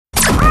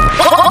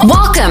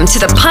Welcome to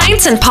the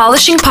Pints and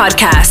Polishing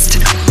Podcast,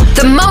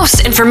 the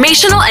most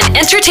informational and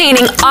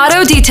entertaining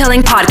auto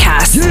detailing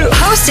podcast,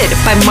 hosted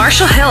by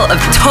Marshall Hill of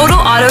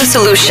Total Auto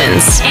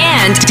Solutions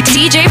and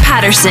DJ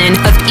Patterson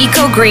of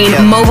Eco Green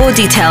Mobile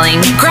Detailing.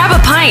 Grab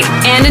a pint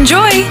and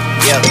enjoy.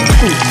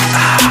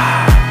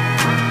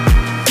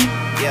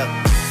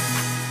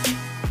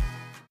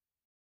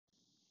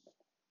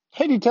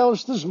 Hey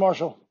detailers, this is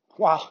Marshall.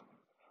 Wow,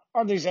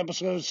 are these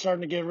episodes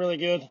starting to get really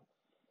good?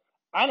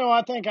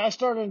 I think I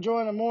started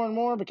enjoying it more and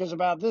more because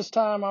about this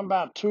time I'm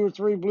about 2 or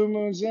 3 blue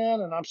moons in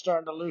and I'm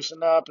starting to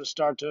loosen up and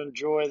start to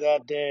enjoy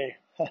that day.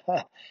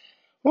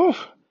 Whew.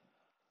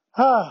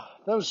 That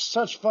was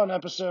such fun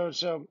episodes.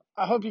 So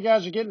I hope you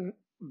guys are getting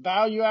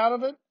value out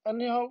of it. And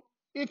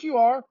if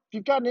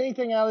you've gotten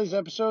anything out of these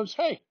episodes,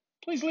 hey,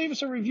 please leave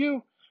us a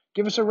review.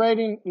 Give us a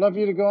rating. Love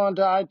you to go on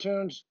to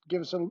iTunes,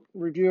 give us a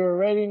review or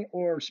rating,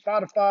 or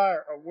Spotify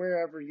or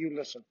wherever you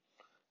listen.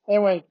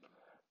 Anyway,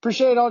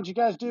 appreciate all that you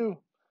guys do.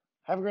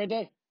 Have a great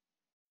day.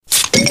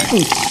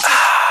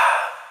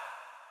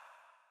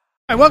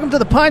 All right, welcome to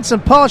the Pints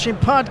and Polishing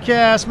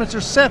Podcast. Mr.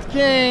 Seth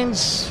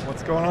Gaines.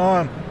 What's going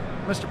on?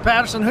 Mr.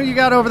 Patterson, who you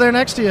got over there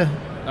next to you?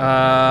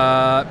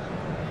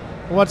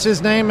 What's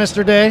his name,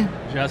 Mr. Day?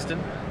 Justin.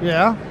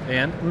 Yeah.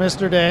 And?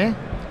 Mr. Day.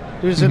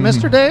 Is it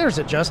Mr. Day or is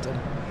it Justin?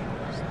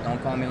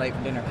 Don't call me late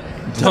for dinner.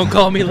 Don't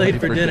call me late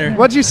for dinner.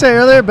 What'd you say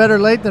earlier? Better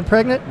late than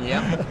pregnant?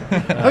 Yep.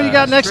 Who you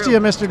got next to you,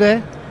 Mr.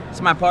 Day?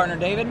 It's my partner,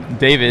 David.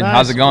 David, Nice.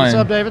 how's it going? What's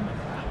up, David?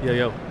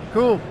 Yo.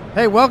 Cool.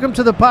 Hey, welcome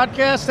to the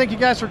podcast. Thank you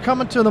guys for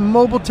coming to the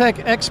Mobile Tech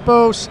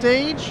Expo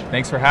stage.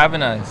 Thanks for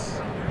having us.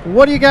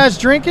 What are you guys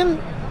drinking?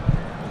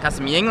 Got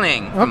some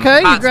Yingling. Okay,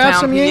 you grabbed Pottstown,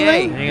 some PA.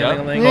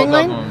 Yingling?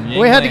 Yingling?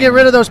 We had to get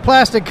rid of those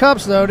plastic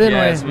cups, though, didn't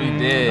Yes, we? we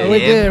did. We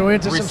did. We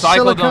went to some Recycle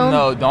silicone. them,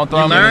 though. Don't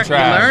throw You them in the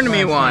trash. learned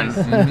me one.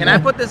 Can I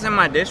put this in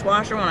my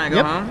dishwasher when I go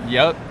Yep. home?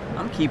 Yep.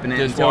 I'm keeping it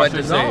until it Dishwasher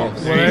dissolves.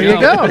 safe. Well, there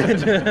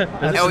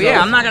you go. Oh,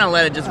 yeah, I'm not going to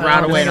let it just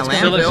rot away in a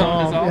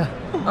landfill.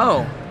 Yeah.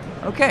 Oh,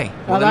 okay.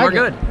 Well, I then like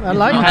we're it. good. I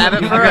like I'll it. have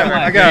it forever.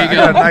 I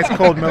got a nice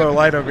cold Miller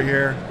Lite over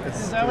here. It's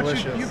Is that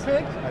delicious. what you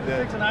picked? I You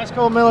did. picked an ice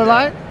cold Miller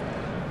Lite?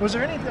 Was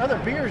there any other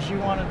beers you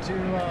wanted to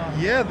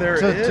Yeah, there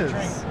to is.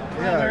 drink?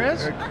 Yeah, there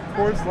is?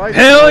 Coors Light.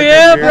 Hell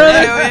yeah, beer.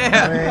 brother.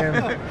 Hell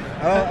yeah.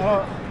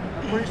 I mean,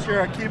 I'm pretty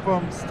sure I keep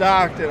them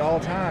stocked at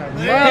all times.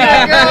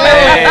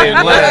 Hey,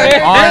 look,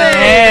 on A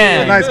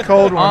hand. nice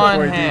cold one On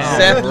for you. hand.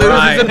 Seth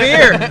loses a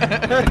beer.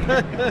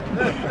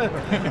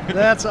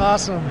 That's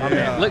awesome.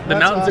 Yeah. Look, the That's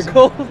mountains awesome.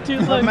 are cold, too.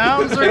 The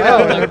mountains are Oh,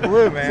 cold. they're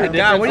blue, man.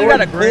 God, what do you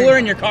got, a cooler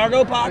in your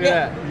cargo pocket?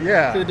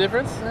 Yeah. See the Yeah.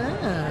 difference?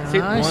 Yeah, See,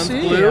 I one's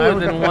see. blue I and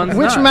would- then one's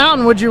Which not.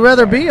 mountain would you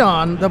rather be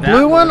on? The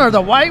blue one or the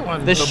white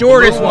one? The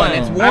shortest blue one. one.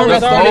 It's I warm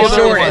was up already on the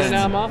short. shortest.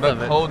 Now I'm off The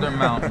of it. colder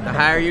mountain. The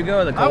higher you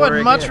go, the I colder would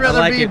it much gets. rather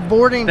like be it.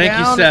 boarding Thank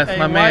you, down Seth, a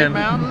my white man.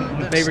 mountain.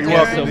 than Favorite You're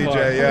guest welcome, so far.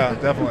 DJ. Yeah,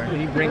 definitely.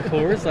 When you bring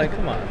Coors, like,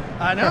 come on.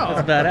 I know.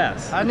 That's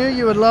badass. I knew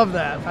you would love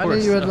that. I knew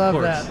course, you would of love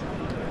course. that.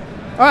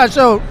 All right,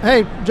 so,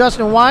 hey,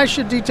 Justin, why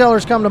should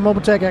detailers come to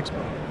Mobile Tech Expo?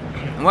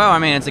 Well, I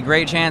mean, it's a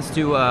great chance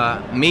to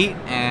meet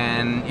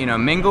and,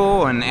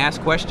 mingle and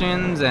ask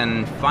questions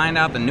and find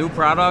out the new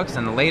products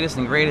and the latest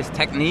and greatest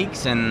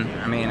techniques. And,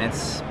 I mean,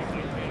 it's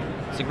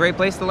a great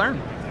place to learn.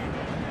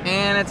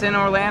 And it's in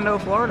Orlando,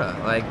 Florida.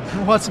 Like,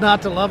 What's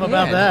not to love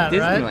about yeah, that,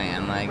 right?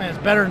 Disneyland. Like, Man, it's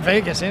better than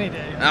Vegas any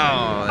day.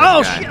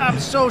 oh, shit, I'm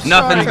so sorry.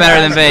 Nothing's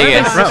better than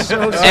Vegas. I'm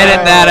so sorry.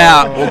 Edit that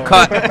out. We'll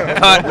cut,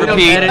 We don't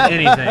repeat. edit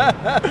anything.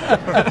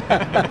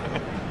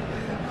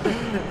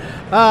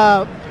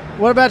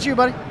 What about you,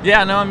 buddy?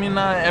 Yeah, no, I mean,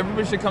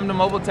 everybody should come to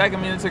Mobile Tech. I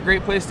mean, it's a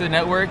great place to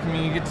network. I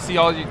mean, you get to see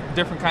all your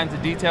different kinds of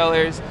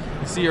detailers.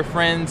 You see your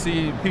friends,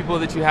 see people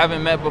that you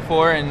haven't met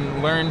before,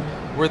 and learn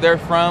where they're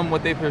from,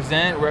 what they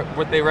present,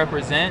 what they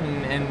represent,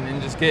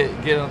 and just get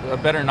a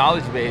better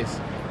knowledge base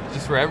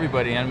just for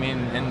everybody. I mean,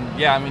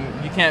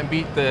 you can't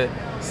beat the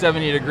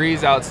 70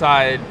 degrees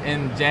outside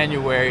in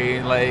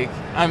January. Like,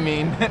 I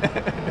mean,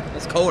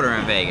 It's colder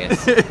in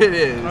Vegas. it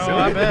is. Oh,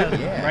 I bet.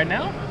 Yeah. Right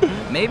now?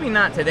 Maybe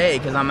not today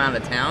because I'm out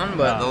of town,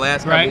 but the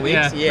last couple Right?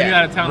 weeks, Yeah. When you're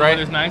out of town, the Right.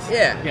 weather's nice?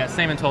 Yeah. Yeah,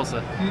 same in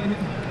Tulsa.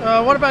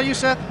 What about you,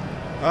 Seth?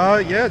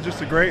 Yeah,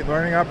 just a great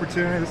learning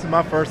opportunity. This is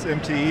my first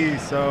MTE,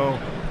 so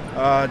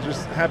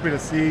just happy to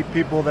see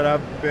people that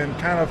I've been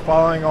kind of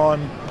following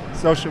on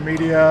social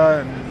media,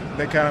 and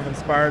they kind of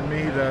inspired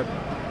me to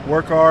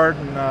work hard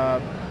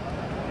and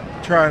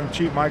try and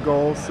achieve my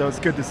goals. So it's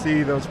good to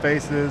see those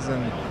faces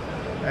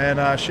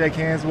and shake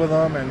hands with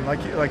them, and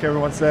like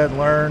everyone said,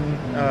 learn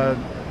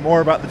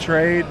more about the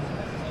trade,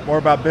 more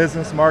about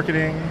business,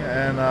 marketing,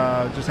 and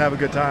just have a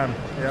good time.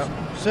 Yeah.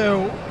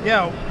 So,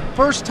 yeah,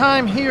 first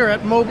time here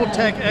at Mobile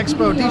Tech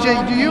Expo.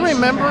 DJ, do you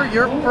remember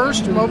your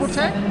first Mobile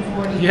Tech?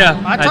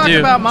 Yeah, I talked do.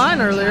 about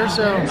mine earlier,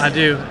 so. I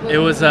do. It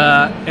was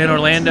in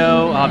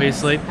Orlando,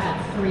 obviously,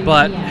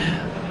 but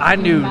I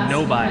knew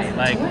nobody,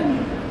 like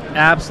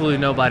absolutely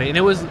nobody, and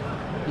it was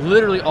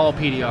literally all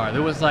PDR.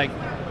 There was like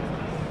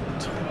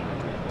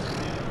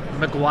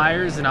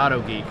McGuire's and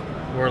Auto Geek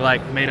were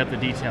like made up the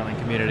detailing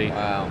community.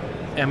 Wow.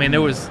 I mean, it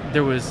was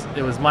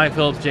Mike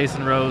Phillips,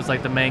 Jason Rose,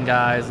 like the main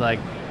guys, like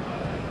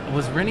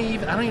was Rennie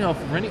even? I don't even know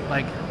if Rennie,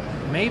 like,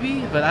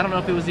 maybe, but I don't know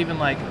if it was even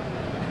like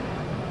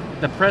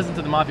the presence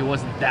of the Mafia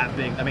wasn't that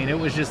big. I mean, it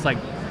was just like,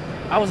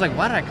 I was like,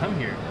 why did I come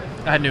here?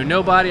 I knew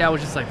nobody. I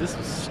was just like, this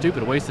was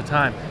stupid, a waste of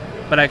time.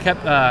 But I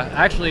kept,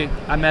 actually,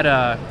 I met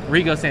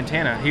Rigo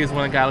Santana. He was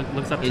one of the guys I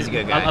looked up to. He's a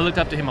good guy. I looked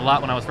up to him a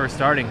lot when I was first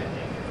starting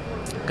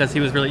because he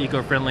was really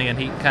eco-friendly and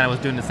he kind of was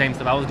doing the same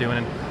stuff I was doing,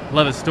 and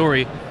love his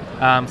story.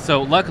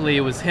 So luckily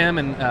it was him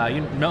and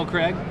Mel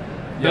Craig.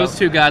 Those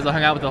two guys I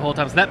hung out with the whole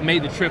time, so that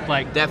made the trip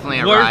like definitely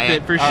a worth riot.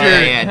 it for sure.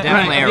 Yeah,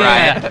 definitely a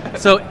riot. Yeah.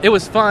 So it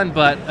was fun,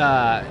 but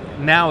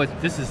now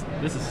this is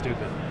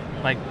stupid.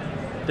 Like,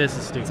 this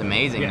is stupid. It's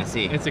amazing to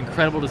see. It's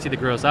incredible to see the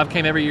growth. So I've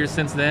came every year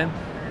since then,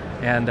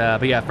 and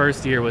but yeah,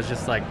 first year was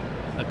just like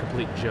a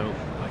complete joke.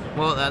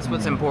 Well, that's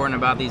what's important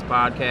about these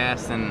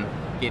podcasts and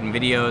getting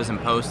videos and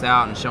posts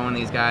out and showing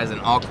these guys in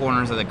all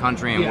corners of the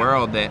country and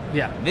world that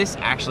this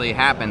actually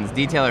happens.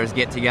 Detailers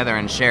get together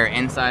and share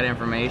inside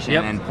information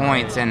and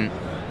points and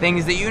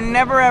things that you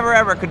never,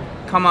 ever could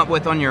come up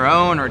with on your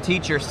own or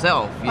teach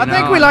yourself. I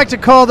think we like to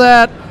call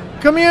that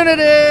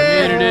community.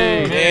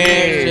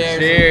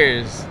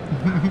 Cheers.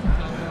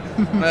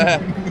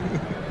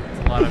 It's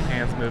a lot of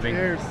hands moving.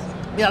 Cheers.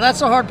 Yeah, that's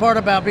the hard part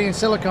about being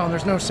silicone.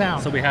 There's no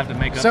sound. So we have to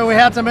make up. So we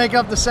have to make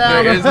up the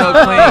sound. There is no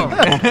clean.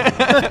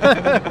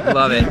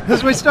 Love it.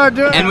 Because we start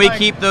doing. And we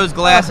keep those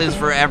glasses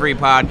for every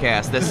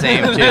podcast the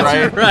same too.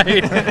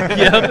 Right.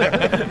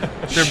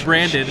 Yep. They're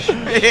branded.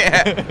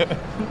 Yeah.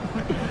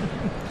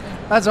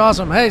 That's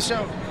awesome. Hey,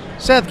 so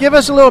Seth, give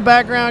us a little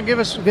background. Give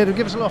us a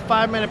little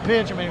 5-minute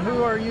pitch. I mean,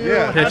 who are you?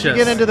 Yeah. How'd you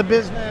get into the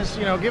business?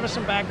 Give us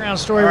some background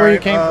story where you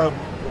came from.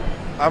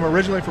 I'm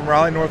originally from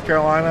Raleigh, North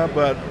Carolina,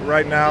 but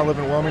right now I live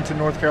in Wilmington,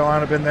 North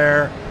Carolina. Been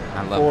there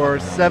for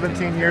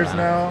 17 years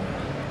now.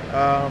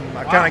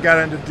 I kind of got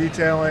into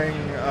detailing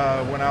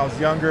when I was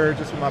younger,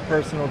 just with my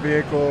personal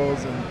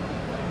vehicles and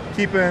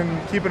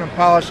keeping them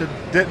polished.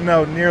 I didn't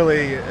know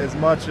nearly as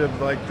much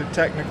of like the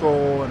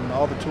technical and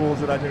all the tools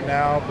that I do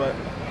now, but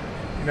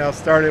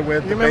started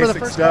with the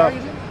basic stuff.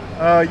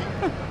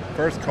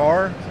 First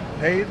car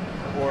paid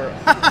or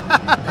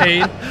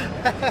paid.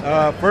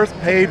 First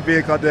paid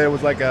vehicle I did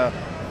was like a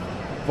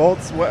it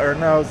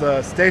was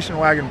a station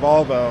wagon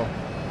Volvo,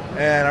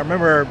 and I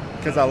remember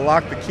because I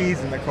locked the keys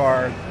in the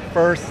car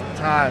first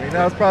time. It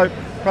was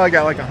probably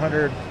got like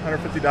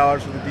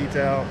 $150 for the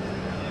detail,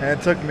 and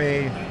it took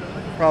me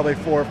probably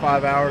 4 or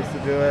 5 hours to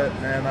do it.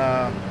 And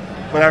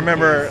but I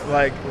remember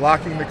like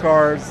locking the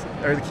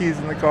keys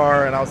in the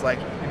car, and I was like,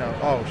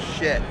 oh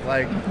shit,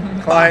 like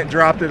client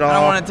dropped it off. I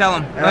don't want to tell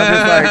him. And I was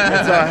just like,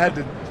 and so I had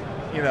to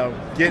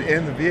get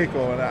in the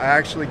vehicle, and I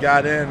actually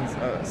got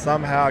in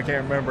somehow. I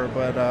can't remember,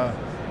 but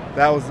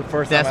that was the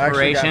first time I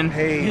actually got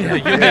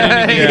paid.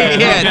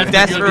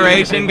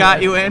 Desperation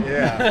got you in.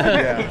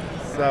 Yeah.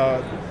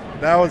 So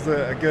that was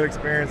a good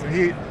experience. And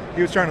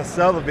he was trying to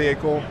sell the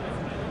vehicle.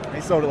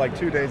 He sold it like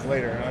 2 days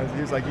later. And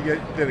he was like,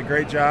 you did a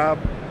great job,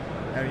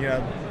 and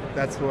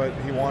that's what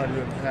he wanted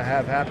to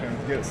have happen,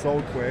 to get it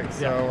sold quick.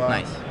 So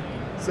nice.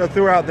 So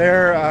throughout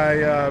there,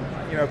 I,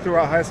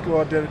 throughout high school,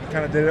 I did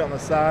it on the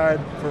side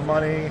for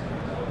money.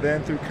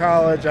 Then through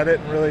college, I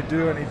didn't really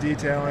do any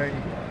detailing.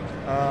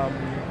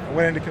 I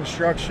went into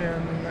construction,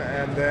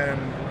 and then,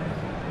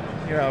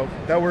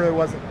 that really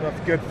wasn't a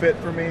good fit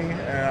for me.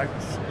 And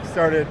I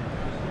started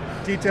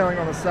detailing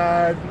on the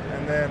side,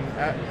 and then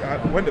I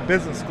went to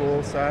business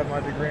school, so I have my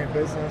degree in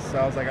business. So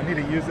I was like, I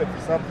need to use it for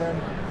something.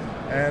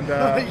 And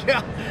did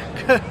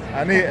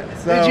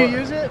you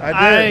use it?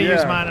 I did. didn't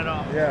use mine at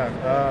all.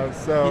 Yeah.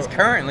 So he's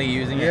currently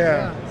using it.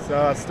 Yeah. So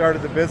I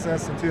started the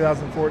business in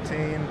 2014,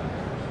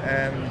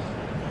 and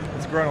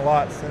it's grown a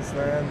lot since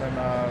then.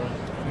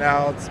 And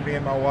now it's me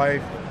and my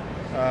wife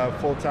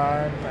full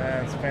time,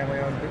 and it's a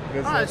family-owned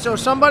business. All right. So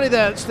somebody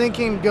that's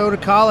thinking go to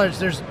college,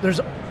 there's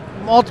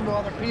multiple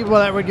other people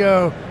that would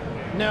go,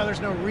 no,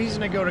 there's no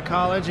reason to go to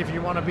college if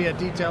you want to be a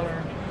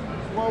detailer.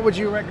 What would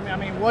you recommend? I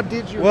mean, what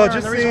did you learn?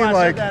 Just the reason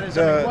why I said that is,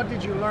 what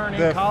did you learn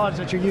in the college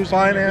that you're using?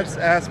 Finance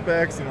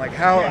aspects and like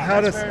how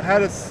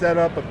to set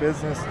up a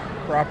business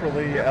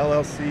properly,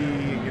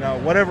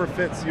 LLC, whatever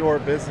fits your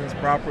business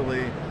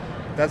properly.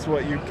 That's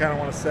what you kind of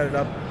want to set it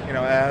up,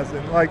 as,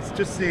 and like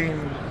just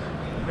seeing,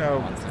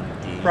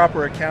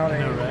 proper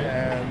accounting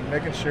and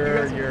making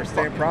sure you're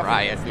staying profitable.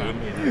 Riot,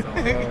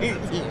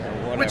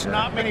 dude. Which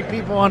not many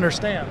people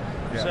understand.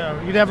 Yeah.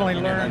 So you definitely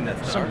learned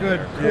some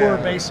good core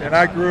basics. And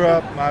I grew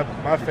up,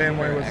 my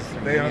family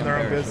they own their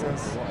own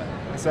business.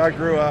 And so I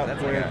grew up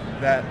with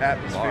that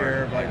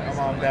atmosphere of like my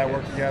mom and dad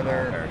work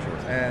together,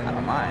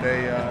 and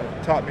they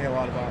taught me a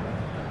lot about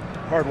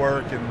hard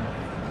work,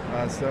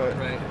 and so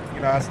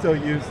I still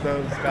use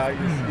those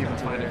values even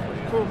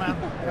today. Cool, man.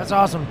 That's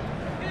awesome.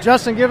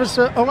 Justin, give us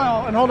and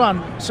hold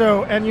on.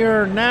 So, and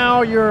you're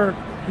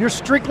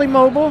strictly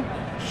mobile?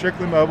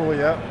 Strictly mobile,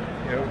 yep.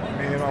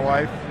 Me and my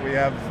wife, we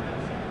have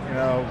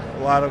a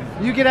lot of...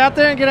 You get out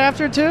there and get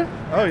after it too?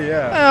 Oh,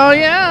 yeah. Oh,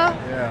 yeah?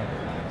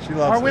 Yeah. She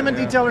loves it. Are women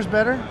detailers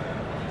better?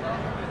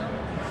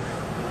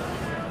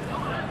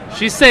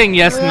 She's saying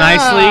yes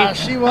nicely.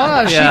 She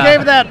was. Yeah. She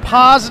gave that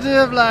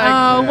positive, like...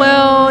 Oh,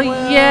 well,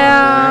 yeah.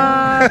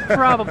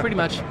 Probably, pretty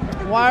much.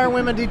 Why are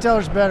women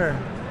detailers better?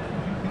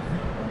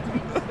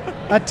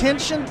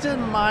 Attention to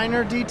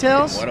minor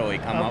details. What do we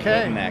come up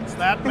Okay, with next?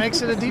 that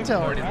makes it a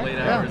detailer. Parties right? late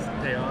Yeah. hours,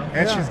 day off.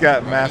 And Yeah. she's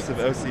got massive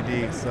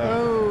OCD, so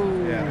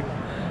Oh, yeah.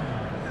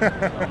 Oh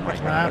my what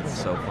God, happens.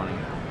 that's so funny.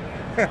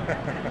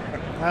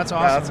 That's Yeah,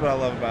 awesome. that's what I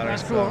love about her.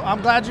 That's so, cool. I'm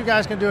glad you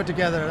guys can do it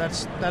together.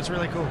 That's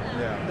really cool.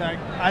 Yeah. Like,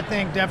 I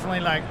think definitely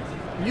like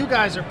you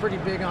guys are pretty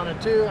big on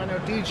it too. I know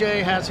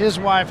DJ has his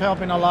wife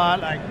helping a lot.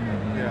 Like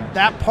Yeah.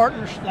 that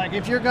partnership. Like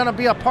if you're gonna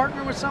be a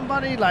partner with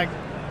somebody, like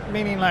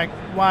meaning like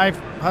wife,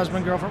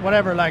 husband, girlfriend,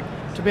 whatever, like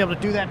to be able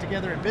to do that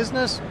together in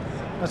business,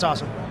 that's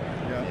awesome.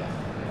 Yeah.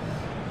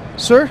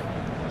 Sir,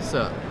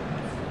 So,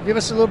 give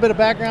us a little bit of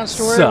background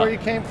story, So- where you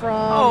came from.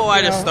 I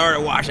you just know.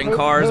 started washing who-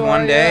 cars who are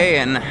one you? day,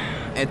 and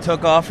it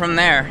took off from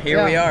there. Here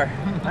Yeah. we are.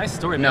 Nice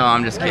story. No, man.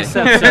 I'm just Hey, kidding.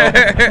 Seth,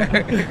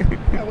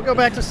 Yeah, we'll go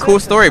back to Cool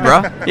Seth. story,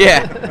 bro.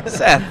 Yeah,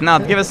 Seth. No,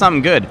 give us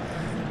something good.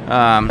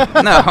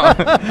 No,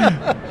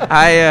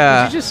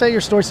 I. Did you just say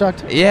your story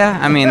sucked? Yeah,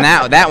 I mean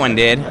that one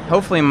did.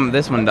 Hopefully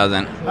this one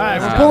doesn't. All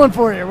right, we're pulling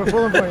for you. We're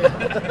pulling for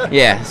you.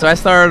 Yeah, so I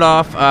started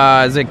off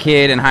as a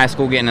kid in high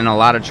school getting in a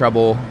lot of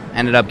trouble.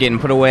 Ended up getting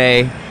put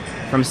away.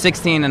 From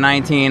 16 to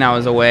 19, I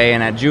was away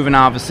in a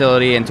juvenile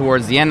facility, and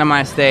towards the end of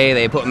my stay,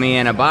 they put me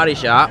in a body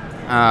shop.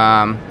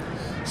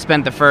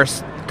 Spent the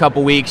first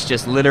couple weeks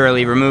just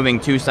literally removing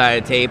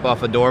two-sided tape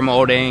off of door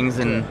moldings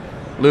and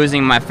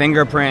losing my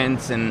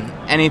fingerprints and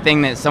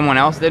anything that someone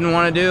else didn't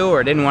want to do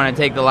or didn't want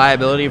to take the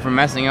liability for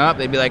messing up.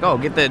 They'd be like, oh,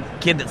 get the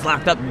kid that's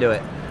locked up to do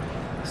it.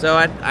 So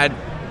I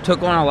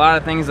took on a lot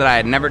of things that I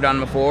had never done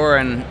before,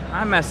 and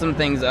I messed some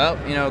things up,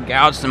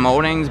 gouged some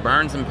moldings,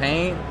 burned some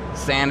paint,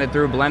 sanded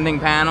through blending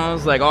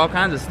panels, like all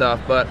kinds of stuff.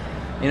 But,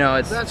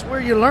 it's That's where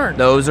you learn.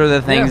 those are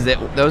the things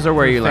those are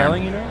where you learn.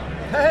 Failing,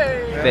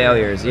 Hey.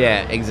 Failures,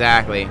 yeah,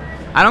 exactly.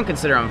 I don't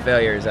consider them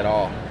failures at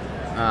all.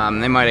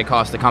 They might have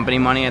cost the company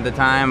money at the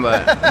time,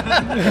 but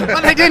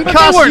But they didn't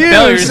cost weren't you.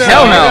 failures. So,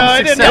 hell no.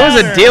 it It didn't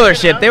was a matter.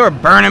 dealership. They were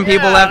burning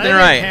people Yeah, left they and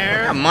didn't right.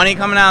 care. Got money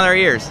coming out of their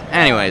ears.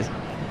 Anyways,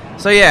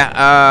 so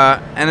yeah,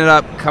 ended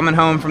up coming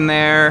home from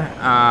there.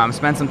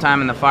 Spent some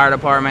time in the fire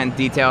department,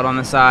 detailed on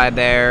the side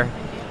there.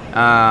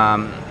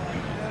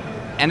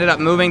 Ended up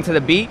moving to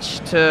the beach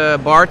to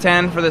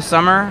bartend for the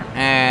summer,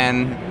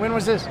 and When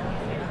was this?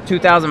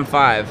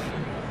 2005.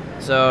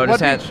 So What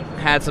just beach?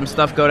 had some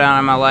stuff go down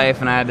in my life,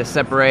 and I had to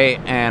separate.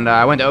 And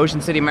I went to Ocean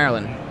City,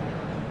 Maryland.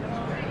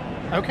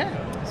 Okay.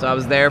 So I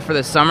was there for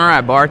the summer.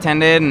 I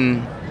bartended,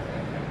 and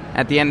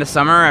at the end of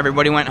summer,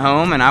 everybody went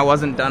home, and I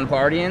wasn't done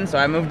partying, so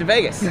I moved to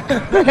Vegas.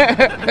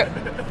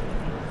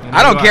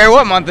 I don't care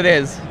what month it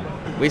is.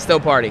 We still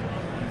party.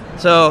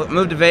 So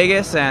moved to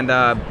Vegas and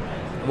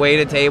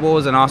waited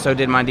tables and also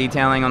did my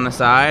detailing on the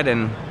side,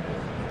 and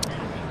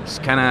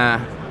just kind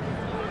of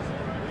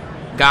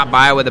got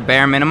by with a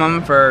bare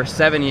minimum for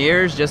 7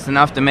 years, just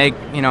enough to make,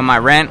 my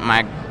rent,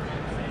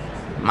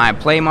 my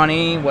play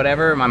money,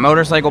 whatever, my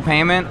motorcycle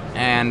payment.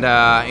 And,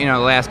 the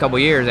last couple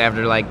years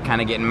after,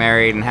 kind of getting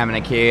married and having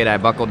a kid, I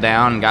buckled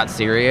down and got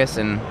serious.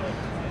 And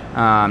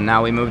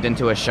now we moved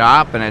into a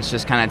shop, and it's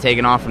just kind of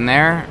taken off from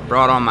there.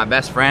 Brought on my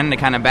best friend to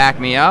kind of back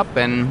me up,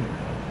 and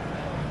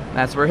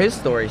that's where his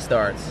story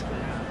starts.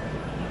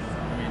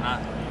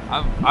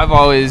 I've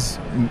always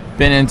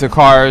been into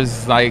cars,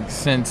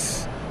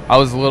 since I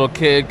was a little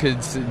kid, could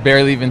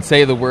barely even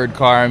say the word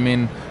car. I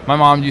mean, my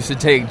mom used to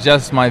take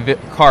just my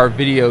car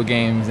video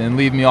games and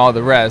leave me all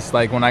the rest,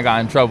 when I got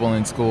in trouble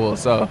in school.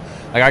 So,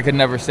 I could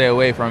never stay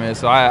away from it.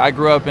 So I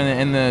grew up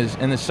in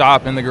the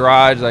shop, in the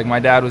garage. My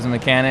dad was a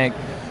mechanic.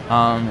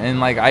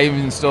 And I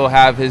even still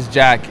have his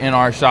jack in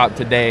our shop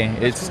today.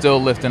 It's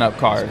still lifting up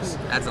cars.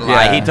 That's a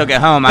lie. Yeah. He took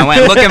it home. I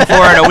went looking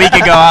for it a week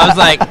ago. I was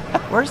like,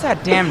 where's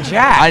that damn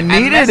jack? I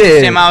needed messaged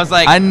it. him. I was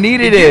like, I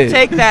needed did it. you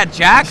take that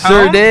jack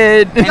Sure home?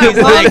 did. And he's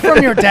One like,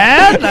 from your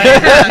dad?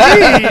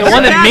 The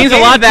one that means a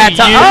lot that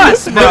to you.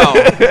 us,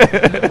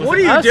 bro. What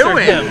are you Us or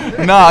doing?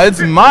 him? No, it's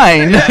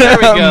mine. There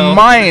we go.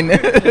 Mine.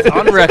 It's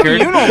on record.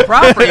 Communal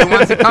property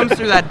once it comes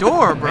through that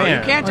door, bro. Man.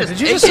 You can't just Did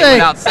you take just it say-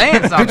 without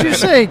saying something. Did you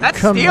say That's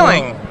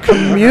stealing?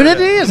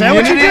 Community? Is that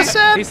what you just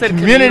said? He said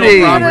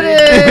Community. Community.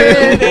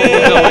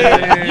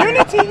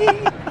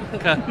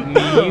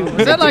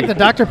 Is that like the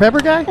Dr. Pepper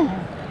guy?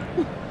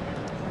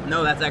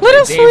 No, that's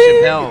actually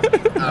Dave Chappelle.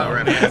 Oh,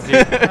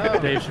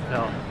 right. Dave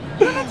Chappelle.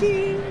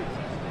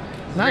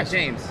 Nice.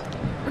 James.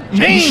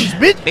 James,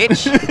 bitch.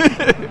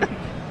 Bitch.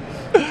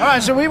 All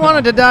right, so we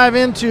wanted to dive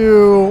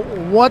into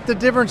what the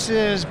difference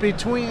is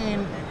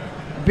between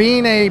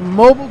being a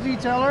mobile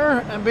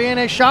detailer and being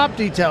a shop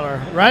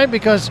detailer, right?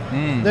 Because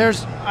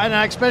there's, and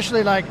I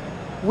especially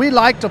we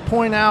like to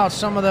point out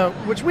some of the,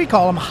 which we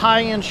call them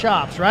high-end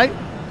shops, right?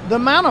 The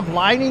amount of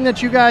lighting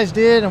that you guys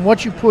did and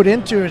what you put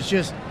into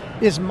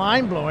is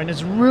mind-blowing.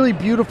 It's really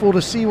beautiful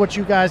to see what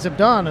you guys have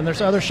done. And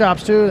there's other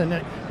shops too, and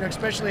you're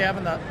especially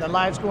having the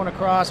lights going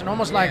across and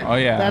almost like Oh,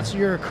 yeah. that's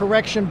your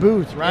correction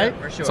booth, right?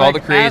 Yeah, for sure. It's all the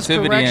as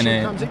creativity in correction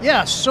it. comes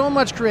yeah, so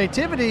much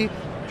creativity.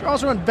 You're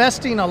also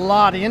investing a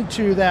lot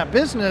into that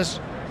business,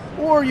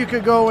 or you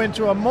could go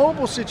into a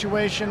mobile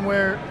situation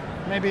where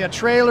maybe a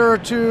trailer or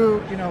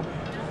two,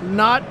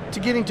 not to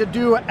getting to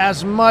do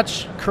as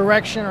much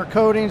correction or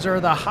coatings or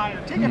the higher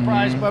ticket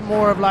price, but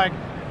more of like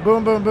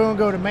boom, boom, boom,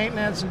 go to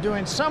maintenance and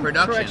doing some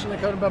Production. correction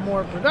and coating, but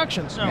more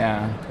production. So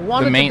Yeah.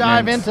 wanted The to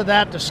dive maintenance. into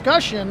that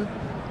discussion.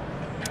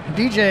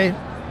 DJ,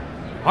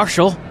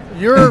 Marshall,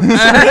 you're what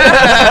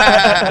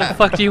the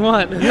fuck do you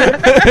want?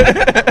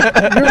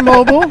 you're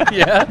mobile,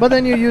 Yeah. but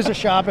then you use a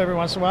shop every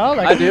once in a while.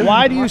 Like, I do.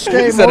 Why do you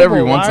stay He said mobile?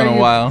 every once Why in are a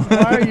you- while.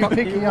 Why are you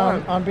picky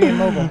on being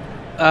mobile?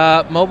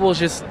 Mobile is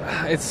just,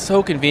 it's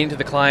so convenient to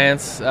the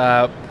clients.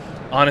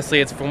 Honestly,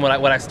 it's from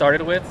what I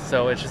started with,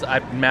 so it's just,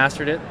 I've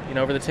mastered it,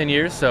 over the 10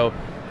 years, so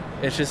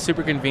it's just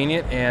super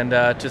convenient, and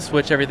to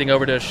switch everything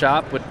over to a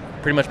shop would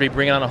pretty much be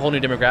bringing on a whole new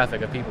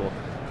demographic of people.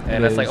 And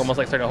It that's is. like almost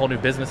like starting a whole new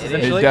business, It is.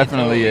 essentially. It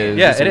definitely is.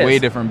 Yeah, it's it a way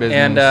is. different business.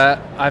 And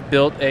I've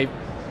built a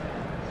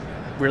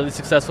really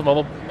successful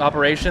mobile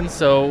operation.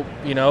 So,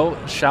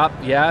 shop,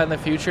 in the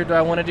future, do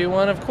I want to do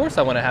one? Of course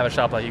I want to have a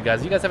shop like you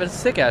guys. You guys have a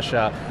sick-ass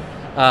shop.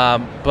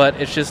 But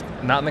it's just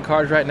not in the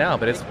cards right now.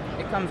 But it's...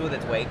 It comes with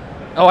its weight.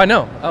 Oh, I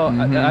know. Oh,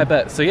 I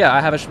bet. So,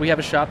 yeah, we have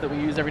a shop that we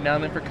use every now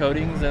and then for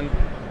coatings and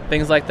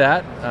things like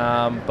that.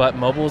 But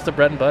mobile is the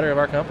bread and butter of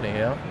our company,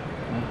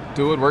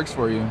 Do what works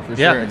for you, for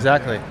Yeah, sure.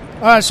 exactly.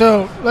 All right,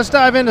 so let's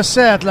dive into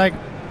Seth. Like,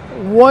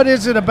 what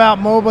is it about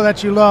mobile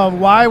that you love?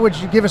 Why would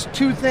you give us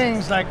two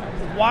things? Like,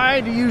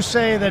 why do you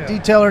say that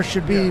detailers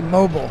should be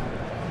mobile?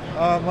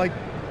 Like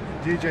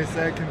DJ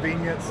said,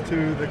 convenience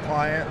to the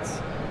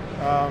clients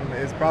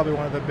is probably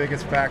one of the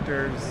biggest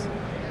factors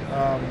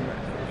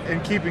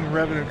in keeping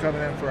revenue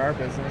coming in for our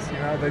business.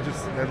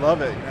 They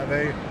love it.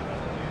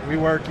 We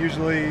work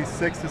usually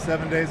 6 to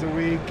 7 days a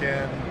week,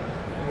 and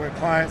with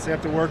clients, they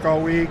have to work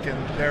all week, and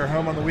they're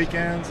home on the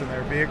weekends, and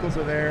their vehicles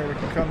are there. We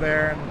can come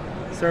there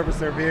and service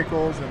their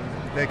vehicles, and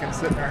they can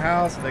sit in their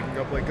house, and they can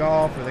go play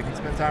golf, or they can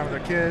spend time with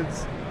their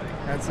kids.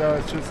 And so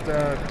it's just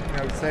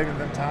saving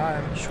them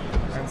time,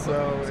 and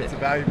so it's a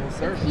valuable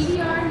service.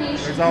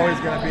 There's always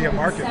going to be a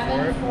market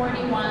for it,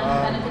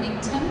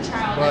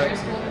 but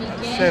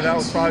say that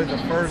was probably the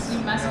first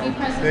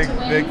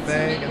big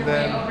thing, and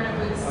then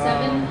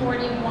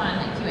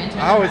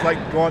I always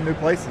like going new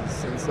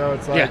places, and so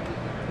it's like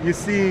you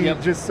see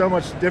just so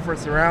much different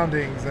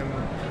surroundings, and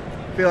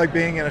I feel like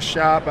being in a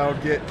shop, I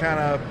would get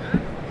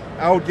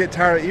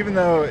tired, even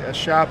though a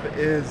shop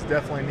is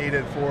definitely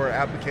needed for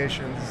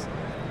applications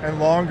and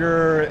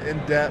longer,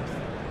 in-depth,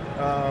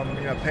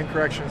 paint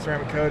correction,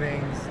 ceramic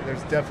coatings.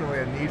 There's definitely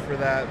a need for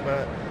that,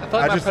 but I feel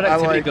like my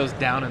productivity goes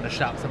down in the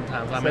shop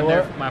sometimes. I'm in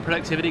there, my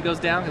productivity goes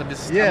down because I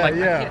just kind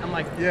of I can't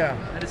move. Yeah.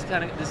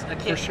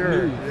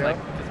 Like,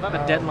 'cause if I have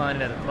a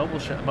deadline at a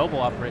mobile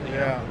operating.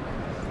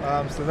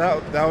 So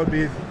that would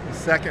be the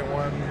second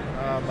one.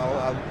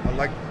 I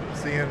like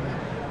seeing,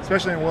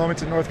 especially in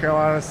Wilmington, North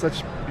Carolina,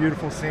 such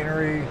beautiful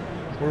scenery.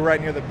 We're right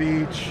near the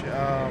beach.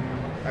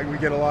 We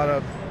get a lot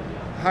of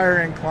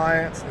higher-end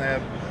clients, and they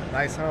have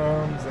nice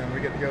homes, and we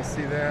get to go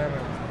see them.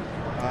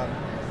 And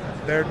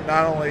they're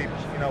not only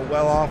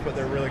well off, but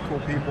they're really cool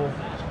people,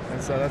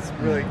 and so that's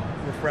really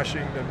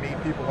refreshing to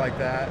meet people like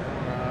that.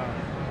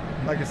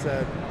 And like I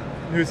said,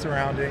 new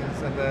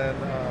surroundings, and then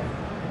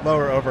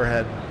lower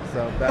overhead.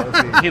 So that would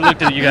be He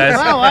looked at you guys.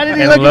 Wow, why did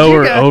he and look at you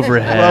lower guys?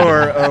 overhead.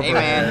 lower Hey,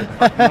 overhead.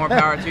 man, more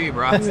power to you,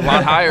 bro. It's a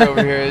lot higher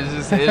over here.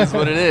 It is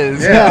what it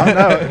is. Yeah,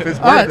 no, if it's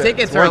All right, worth it,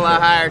 Tickets it's are a worth lot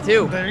it. higher,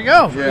 too. There you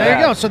go. Yeah. There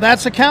you go. So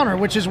that's the counter,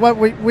 which is what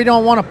we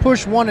don't want to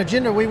push one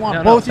agenda. We want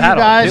No, both of you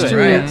battle. guys Do to,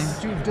 it,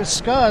 right. to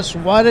discuss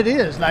what it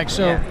is. Like,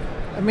 so, Yeah.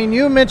 I mean,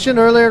 you mentioned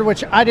earlier,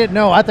 which I didn't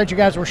know. I thought you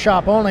guys were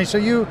shop only. So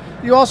you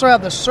also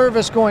have the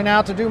service going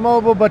out to do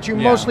mobile, but you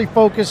Yeah. mostly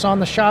focus on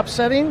the shop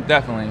setting.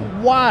 Definitely.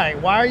 Why?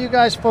 Why are you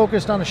guys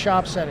focused on the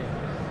shop setting?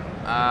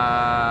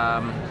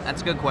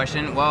 That's a good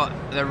question. Well,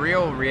 the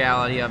real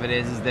reality of it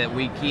is that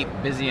we keep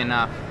busy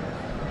enough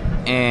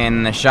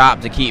in the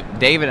shop to keep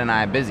David and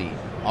I busy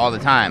all the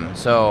time.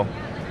 So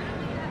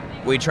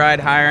we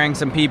tried hiring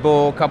some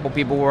people. A couple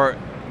people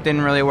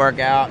didn't really work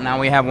out. Now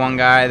we have one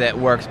guy that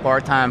works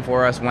part-time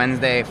for us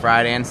Wednesday,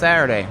 Friday, and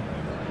Saturday.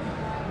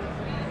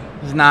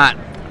 He's not,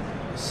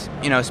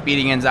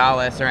 Speedy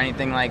Gonzalez or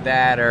anything like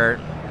that,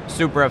 or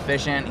super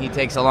efficient. He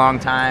takes a long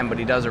time, but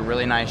he does a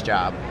really nice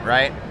job,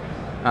 right?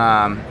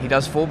 He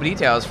does full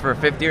details for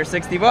 $50 or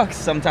 $60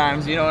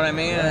 sometimes, you know what I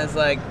mean? And it's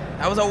like,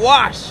 that was a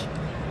wash.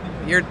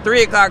 Your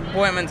 3 o'clock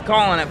appointment's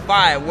calling at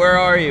 5. Where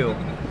are you?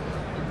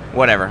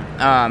 Whatever.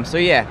 So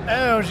yeah.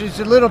 Oh, she's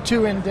a little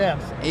too in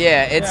depth.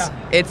 Yeah,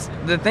 it's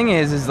the thing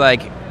is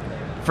like,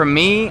 for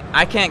me,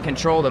 I can't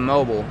control the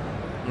mobile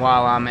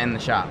while I'm in the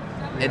shop.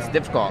 It's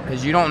difficult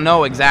because you don't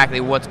know exactly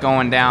what's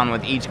going down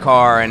with each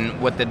car and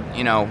what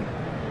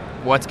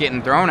what's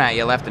getting thrown at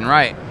you left and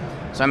right.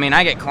 So I mean,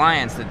 I get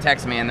clients that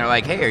text me and they're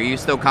like, "Hey, are you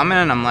still coming?"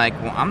 And I'm like,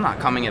 "Well, I'm not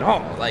coming at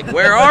all. Like,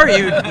 where are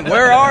you?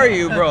 Where are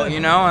you, bro? And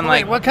Wait,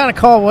 like, what kind of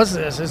call was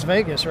this? It's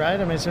Vegas, right?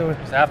 I mean, so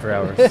It's after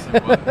hours.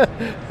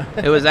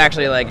 it was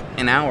actually like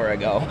an hour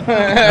ago.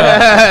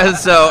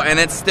 So, and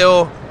it's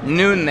still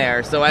noon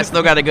there, so I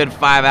still got a good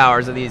 5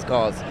 hours of these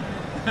calls.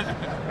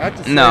 I have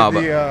to say No,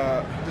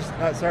 just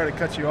not sorry to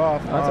cut you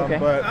off. That's okay.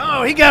 But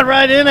Oh, he got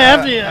right in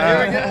after you.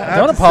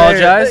 Don't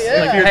apologize.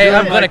 Hey,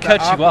 I'm going gonna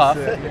cut you off.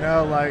 You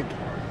know, like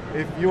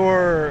if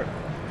you're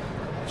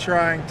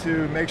trying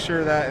to make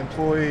sure that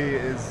employee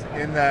is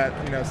in that,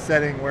 you know,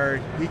 setting where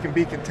he can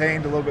be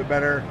contained a little bit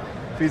better.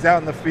 If he's out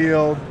in the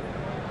field,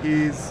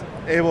 he's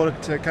able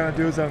to kind of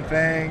do his own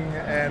thing,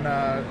 and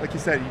like you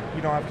said,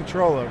 you don't have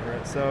control over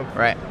it. So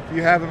Right. if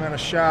you have him in a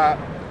shop,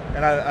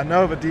 and I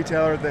know of a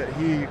detailer that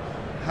he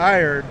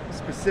hired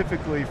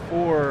specifically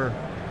for,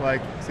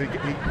 like, so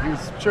he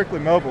was strictly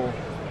mobile,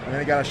 and then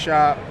he got a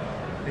shop.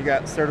 He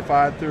got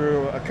certified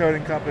through a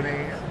coating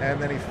company,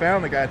 and then he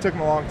found a guy. It took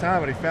him a long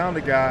time, but he found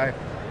a guy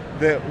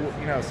that,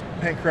 you know,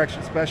 paint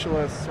correction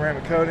specialist,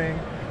 ceramic coating,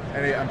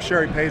 and I'm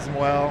sure he pays him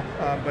well.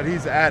 But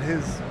he's at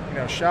his, you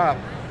know, shop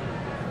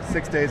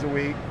 6 days a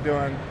week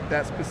doing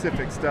that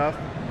specific stuff,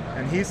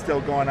 and he's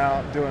still going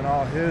out doing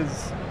all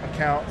his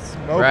accounts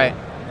mobile. Right.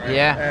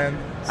 Yeah. And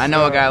I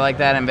know a so- guy like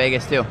that in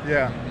Vegas too.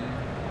 Yeah,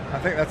 I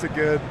think that's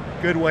a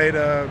good way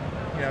to,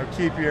 you know,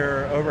 keep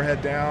your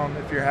overhead down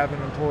if you're having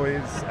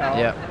employees out.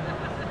 Yep.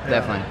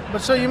 Definitely.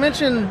 But so you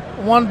mentioned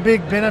one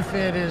big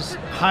benefit is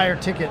higher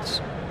tickets.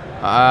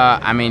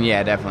 I mean,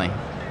 yeah, definitely.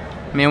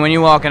 I mean, when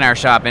you walk in our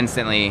shop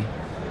instantly,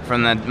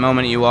 from the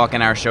moment you walk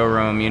in our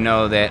showroom, you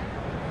know that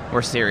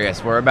we're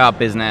serious. We're about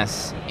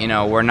business. You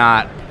know, we're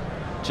not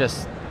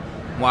just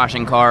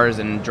washing cars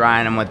and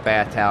drying them with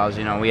bath towels.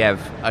 You know, we have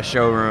a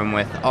showroom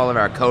with all of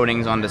our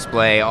coatings on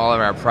display, all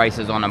of our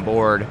prices on a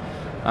board.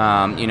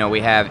 You know,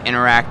 we have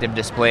interactive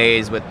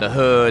displays with the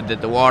hood that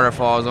the water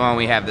falls on.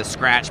 We have the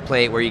scratch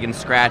plate where you can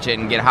scratch it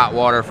and get hot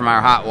water from our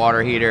hot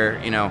water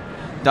heater, you know,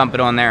 dump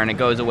it on there and it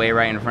goes away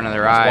right in front of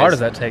their eyes. How much water does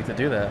that take to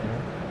do that?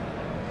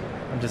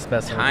 I'm just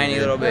messing with you. Tiny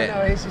little bit.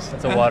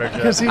 It's a water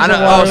jug. I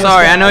know,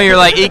 sorry. I know you're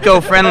like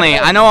eco-friendly.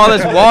 I know all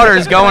this water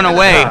is going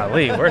away.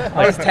 Golly,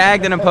 I was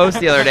tagged in a post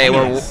the other day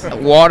where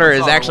water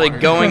is actually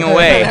going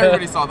away.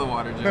 Everybody saw the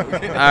water joke. All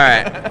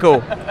right,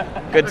 cool.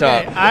 Good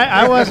talk.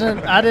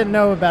 I didn't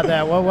know about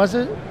that. What was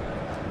it?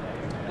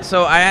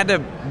 So I had to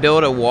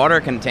build a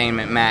water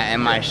containment mat in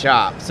my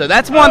shop. So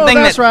that's one thing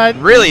that's that right.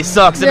 really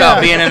sucks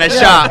about being in a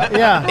shop.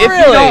 Yeah. If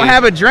you don't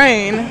have a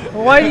drain.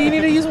 Well, why do you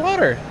need to use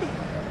water?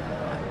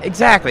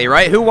 Exactly,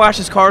 right? Who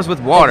washes cars with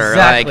water?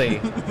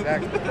 Exactly.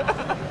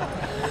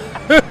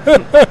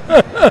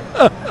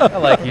 I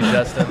like you,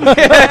 Justin.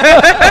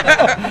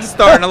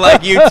 Starting to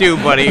like you too,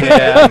 buddy.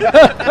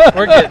 Yeah,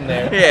 we're getting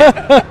there.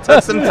 Yeah,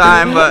 took some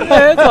time, but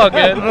Yeah, it's all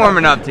good. I'm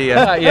warming up to you.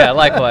 Yeah,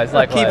 likewise.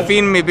 Keep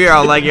feeding me beer,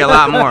 I'll like you a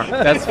lot more.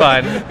 That's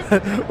fine.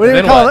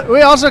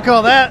 We also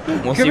call that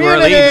We'll see where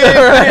it community.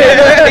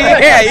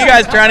 leads. Yeah, you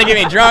guys trying to get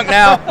me drunk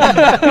now.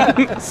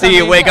 See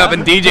you wake up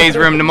in DJ's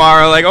room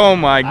tomorrow like, oh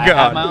my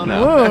God.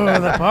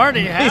 Ooh, the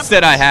party He happens.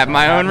 said I have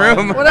my own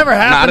room. Whatever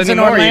happens in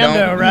Not anymore, you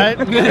Orlando, don't.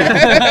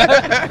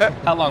 right?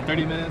 How long?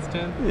 30 minutes,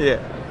 Tim? Yeah.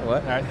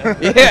 What? All right.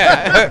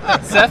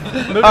 Yeah. Seth,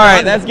 moving All right,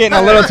 on. that's getting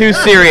a little too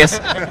serious.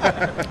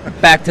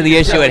 Back to the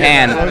issue at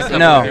hand.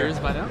 No.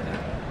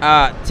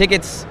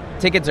 Tickets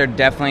are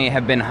definitely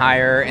have been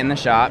higher in the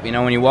shop. You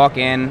know, when you walk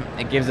in,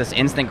 it gives us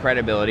instant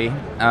credibility.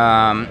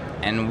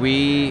 And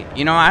we,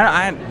 you know,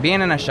 I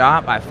being in a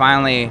shop, I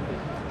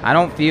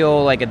don't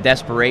feel like a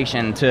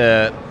desperation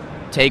to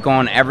take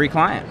on every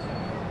client.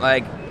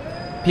 Like,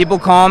 people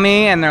call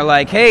me and they're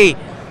like, hey,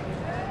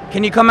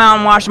 can you come out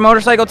and wash a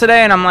motorcycle today?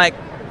 And I'm like,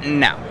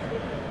 no.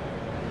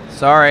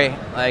 Sorry.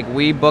 Like,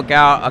 we book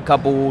out a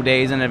couple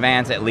days in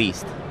advance at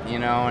least, you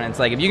know? And it's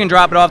like, if you can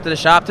drop it off to the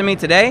shop to me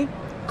today,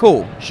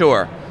 cool,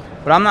 sure.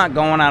 But I'm not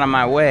going out of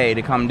my way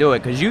to come do it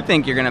because you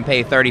think you're going to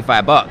pay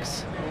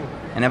 $35.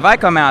 And if I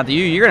come out to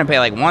you, you're going to pay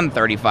like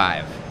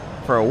 $135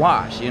 for a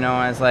wash, you know?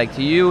 And it's like,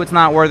 to you, it's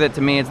not worth it.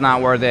 To me, it's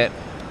not worth it.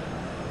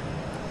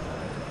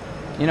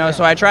 You know,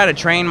 so I try to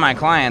train my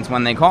clients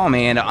when they call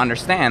me and to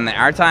understand that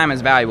our time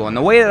is valuable. And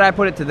the way that I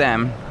put it to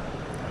them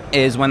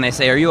is when they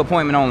say, are you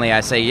appointment only?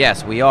 I say,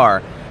 yes, we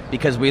are.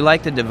 Because we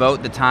like to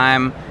devote the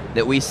time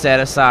that we set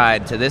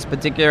aside to this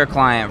particular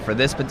client for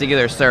this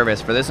particular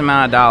service, for this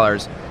amount of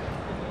dollars.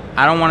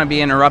 I don't want to be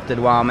interrupted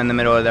while I'm in the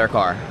middle of their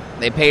car.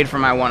 They paid for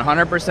my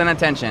 100%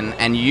 attention,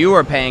 and you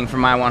are paying for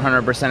my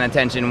 100%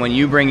 attention when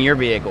you bring your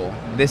vehicle.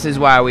 This is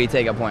why we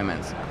take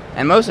appointments.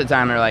 And most of the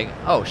time, they're like,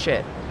 oh,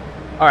 shit.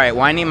 All right,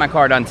 well, I need my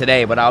car done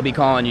today, but I'll be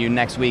calling you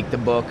next week to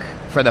book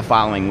for the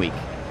following week,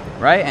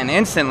 right? And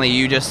instantly,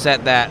 you just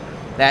set that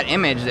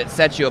image that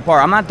sets you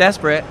apart. I'm not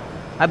desperate.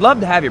 I'd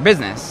love to have your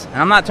business,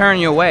 and I'm not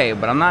turning you away,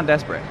 but I'm not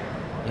desperate,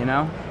 you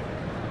know?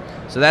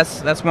 So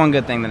that's one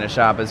good thing that a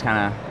shop has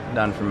kind of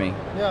done for me.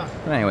 Yeah.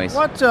 But anyways.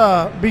 What,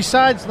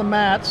 besides the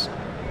mats,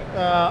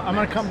 I'm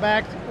going to come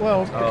back,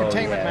 the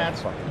containment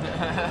mats.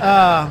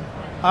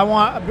 I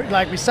want,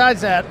 like, besides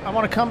that, I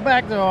want to come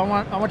back, though.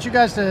 I want you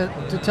guys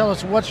to tell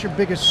us what's your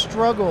biggest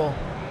struggle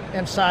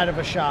inside of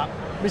a shop,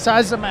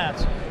 besides the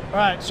mats. All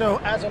right, so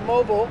as a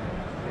mobile,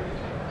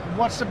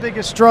 what's the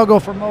biggest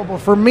struggle for mobile?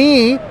 For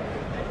me,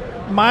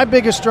 my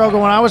biggest struggle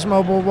when I was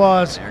mobile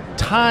was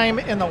time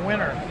in the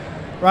winter,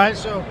 right?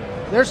 So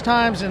there's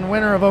times in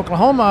winter of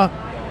Oklahoma,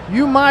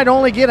 you might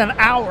only get an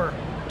hour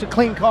to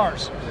clean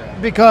cars.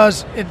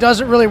 because it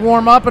doesn't really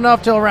warm up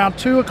enough till around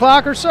 2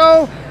 o'clock or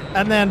so.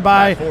 And then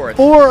by By 4,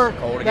 4, it's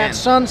cold that again.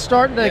 sun's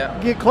starting to Yeah.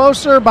 get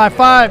closer. By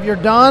 5, you're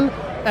done.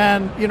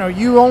 And,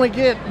 you only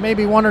get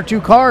maybe 1 or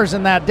 2 cars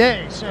in that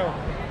day. So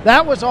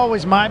that was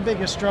always my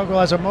biggest struggle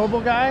as a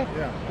mobile guy.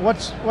 Yeah.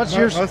 What's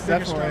your Most biggest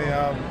definitely.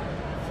 struggle?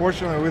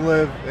 Fortunately, we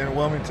live in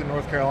Wilmington,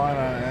 North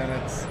Carolina, and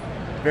it's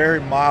very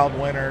mild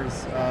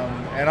winters,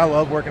 and I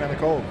love working in the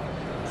cold.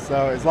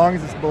 So as long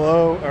as it's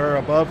below or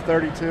above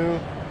 32,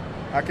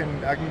 I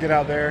can get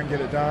out there and get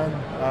it done.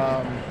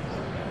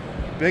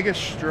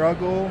 Biggest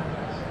struggle,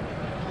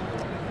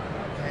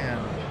 man.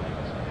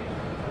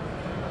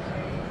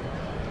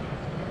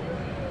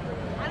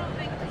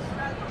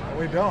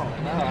 We don't.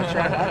 No, I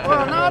try.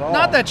 Well,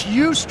 not that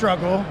you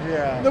struggle.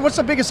 Yeah. What's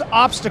the biggest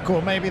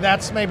obstacle? Maybe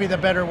that's maybe the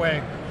better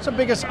way. What's the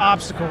biggest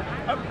obstacle?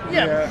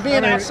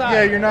 Being outside.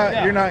 Yeah, you're not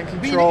in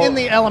control. Being in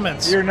the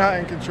elements. You're not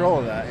in control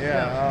of that.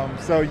 Yeah.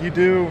 So you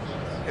do,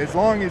 as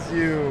long as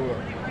you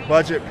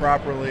budget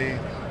properly,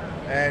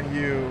 and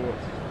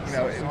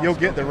you'll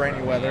get the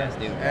rainy weather.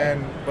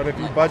 But if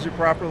you budget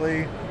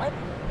properly,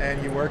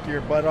 and you work your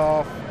butt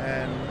off,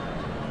 and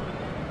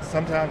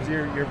sometimes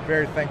you're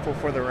very thankful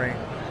for the rain.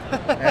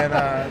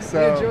 And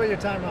so you enjoy your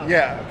time off.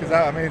 Yeah, because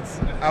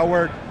I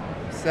work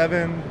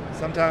 7,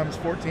 sometimes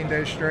 14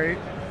 days straight,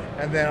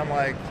 and then I'm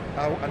like,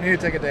 I need to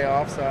take a day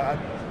off, so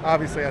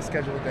I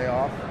schedule a day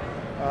off.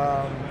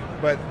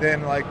 But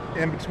then, like,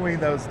 in between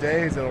those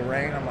days, it'll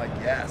rain. I'm like,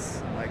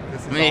 yes, I'm like,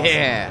 this is awesome.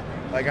 Yeah.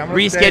 Like, I'm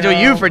gonna stay Reschedule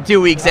you home. for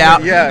 2 weeks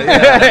out.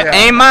 Yeah.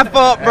 Ain't my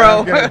fault, And bro.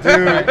 I'm gonna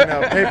do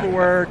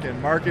paperwork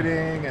and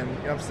marketing, and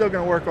I'm still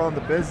gonna work on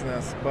the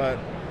business, but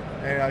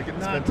I get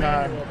to spend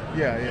time.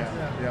 Yeah.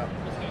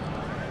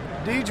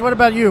 Deej, what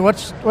about you?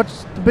 What's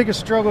the biggest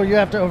struggle you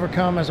have to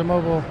overcome as a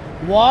mobile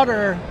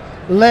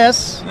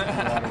waterless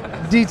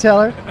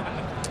detailer?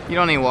 You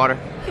don't need water.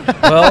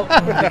 Well,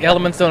 the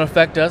elements don't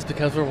affect us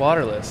because we're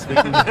waterless. We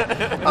can,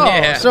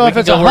 Yeah. So We if can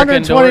it's go work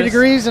 120 indoors.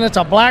 degrees and it's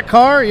a black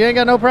car, you ain't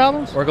got no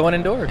problems? we're going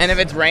indoors. And if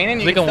it's raining,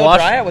 you We can can still wash-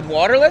 dry it with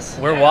waterless?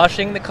 We're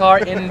washing the car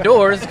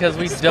indoors because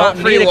we don't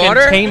Spot-free need a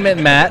water?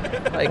 containment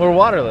mat. Like- we're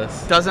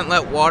waterless. Doesn't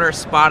let water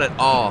spot at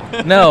all.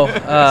 No.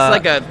 It's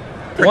like a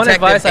One protective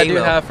advice I do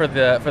halo. have for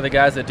the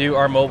guys that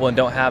are mobile and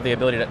don't have the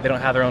ability they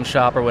don't have their own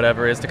shop or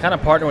whatever is to kind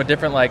of partner with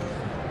different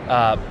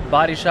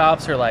body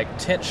shops or like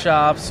tent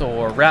shops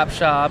or wrap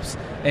shops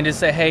and just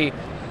say, hey,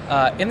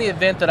 in the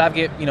event that I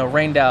get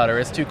rained out or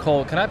it's too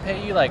cold, can I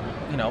pay you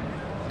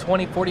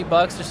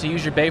 $20-$40 just to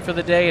use your bay for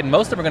the day? And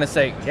most of them are going to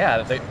say,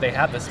 yeah, they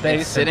have the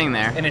space. It's sitting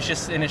there. And it's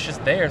just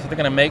there. So they're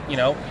going to make,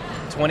 $20,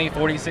 $40,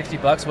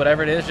 $60,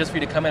 whatever it is, just for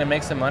you to come in and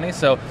make some money.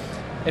 So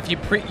if you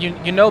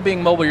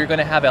being mobile, you're going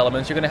to have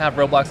elements, you're going to have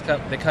roadblocks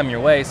that come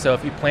your way. So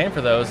if you plan for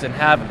those and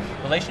have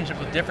relationships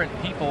with different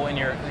people in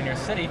your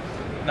city,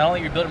 not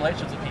only you're building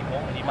relationships with people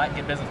and you might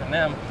get business from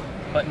them,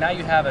 but now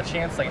you have a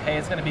chance like, hey,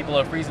 it's going to be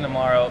below freezing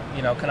tomorrow.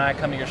 Can I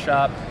come to your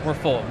shop? We're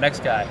full.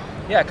 Next guy.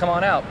 Yeah, come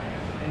on out.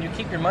 And you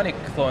keep your money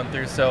flowing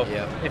through. So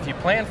if you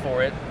plan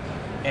for it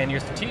and you're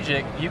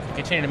strategic, you can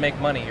continue to make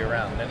money year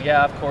round. And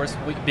yeah, of course,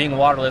 being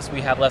waterless,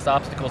 we have less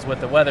obstacles with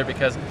the weather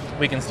because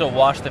we can still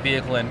wash the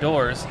vehicle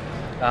indoors.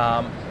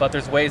 But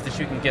there's ways that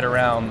you can get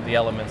around the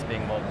elements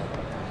being mobile.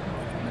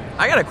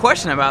 I got a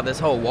question about this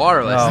whole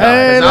waterless stuff.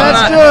 Hey, 'cause I'm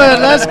let's not- do it.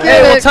 Let's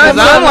get it. time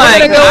I'm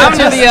like, I'm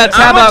to the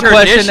tab out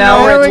question now.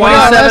 We're There at we go.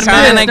 27 Let's get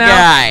minutes it. kinda now.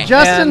 guy.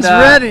 Justin's And,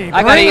 ready. I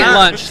gotta Bring eat it.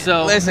 lunch,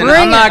 so Listen,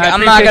 Bring I'm not it.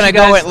 going appreciate to you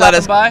go guys and let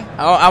us. stopping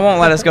by. I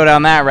won't let us go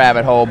down that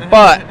rabbit hole,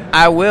 but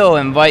I will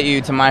invite you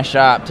to my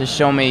shop to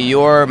show me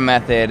your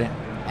method,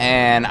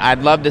 and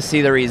I'd love to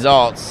see the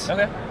results.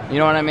 Okay. You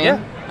know what I mean?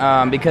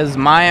 Because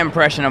my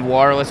impression of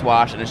waterless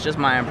wash, and it's just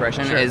my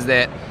impression, Sure. is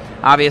that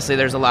obviously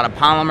there's a lot of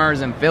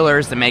polymers and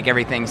fillers to make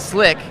everything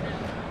slick.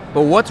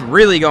 But what's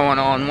really going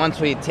on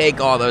once we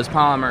take all those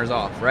polymers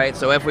off, right?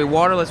 So if we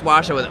waterless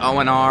wash it with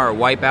O&R or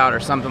Wipeout or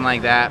something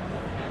like that,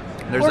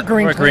 there's Or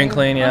green Or green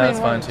clean, yeah, I mean, that's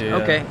fine too. Yeah.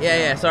 Okay,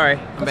 yeah, sorry,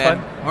 I'm That's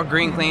bad. Or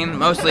green clean,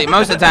 most of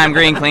the time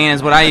green clean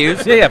is what I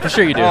use. Yeah, for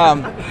sure you do.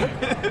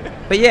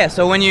 But yeah,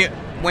 so when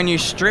you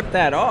strip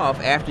that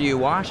off after you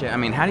wash it, I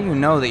mean, how do you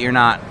know that you're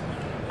not?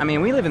 I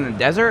mean, we live in the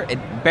desert. It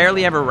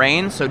barely ever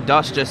rains, so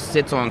dust just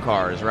sits on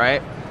cars,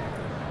 right?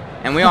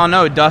 And we all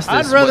know dust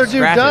is I'd rather what do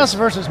scratches. dust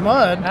versus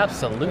mud.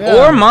 Absolutely.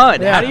 Yeah. Or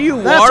mud. Yeah. How do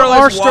you That's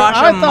waterless our wash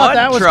I a thought mud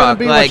that was truck? going to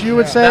be Like, what you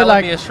would say. That would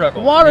Like be a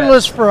struggle.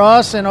 waterless for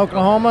us in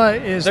Oklahoma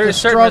is the There's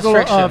certain struggle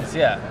restrictions, of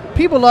yeah.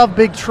 people love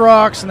big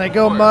trucks and they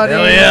go muddy.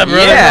 Hell yeah, brother.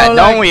 Yeah, You know,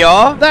 don't we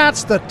all?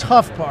 That's the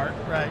tough part,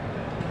 right?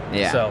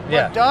 Yeah. So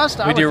yeah, dust,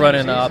 I we would do think run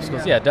is into easy,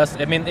 obstacles. yeah. Yeah, dust.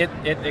 I mean, it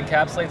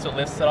encapsulates, it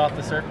lifts it off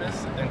the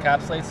surface,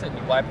 encapsulates it, and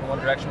you wipe in one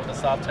direction with a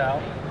soft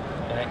towel,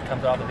 and it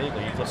comes off the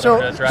vehicle. You flip So- it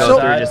over to the dry Go so-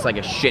 through side. just like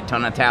a shit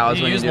ton of towels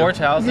You when use you do. more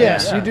towels.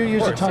 Yes, yeah, you do of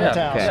use a course, ton of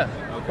yeah. towels.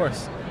 Yeah, of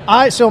course.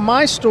 So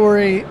my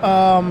story,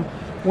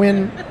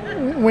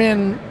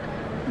 when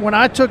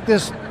I took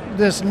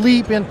this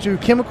leap into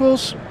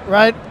chemicals,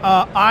 right?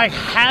 I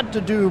had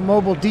to do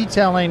mobile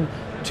detailing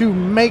to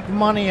make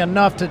money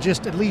enough to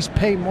just at least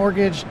pay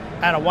mortgage,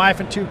 had a wife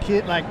and 2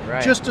 kids,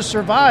 Right. just to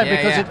survive Yeah,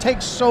 because yeah. it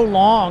takes so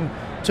long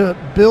to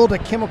build a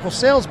chemical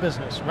sales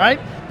business, right?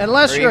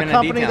 Unless Or you're a even a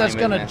company detailing that's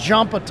going to business.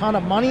 jump a ton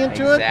of money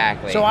into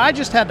Exactly. it. So I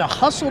just had to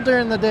hustle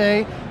during the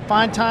day,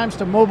 find times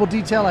to mobile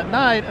detail at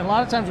night, and a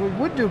lot of times we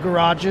would do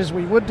garages,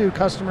 we would do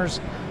customers'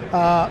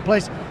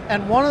 place.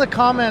 And one of the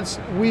comments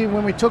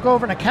when we took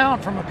over an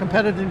account from a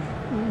competitive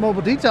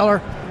mobile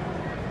detailer,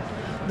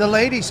 the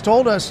ladies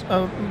told us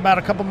about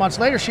a couple months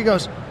later, she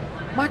goes,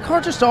 my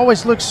car just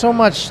always looks so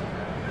much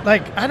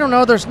like, I don't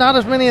know, there's not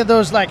as many of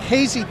those like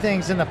hazy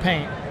things in the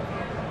paint.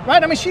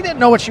 Right? I mean, she didn't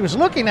know what she was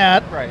looking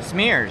at. Right.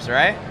 Smears,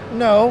 right?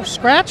 No,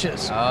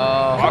 scratches.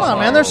 Oh. Come on,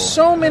 man. There's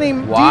so many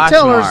Wash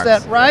detailers marks.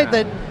 that, right,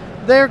 that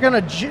they're going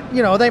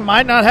to, they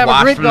might not have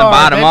Wash a grit from the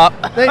guard. bottom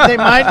up. They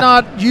might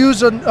not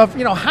use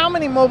how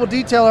many mobile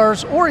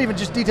detailers or even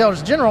just detailers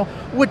in general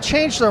would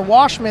change their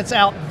wash mitts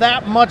out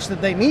that much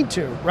that they need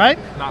to, right?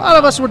 A lot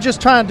of us would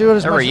just try and do it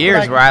as There much were as years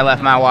like, where I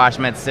left my wash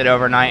mitts sit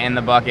overnight in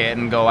the bucket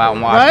and go out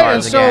and wash right?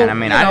 cars And so, again. I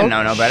mean, I didn't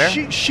know no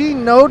better. She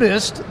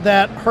noticed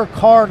that her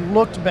car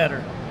looked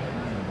better.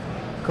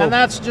 Cool. And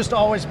that's just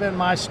always been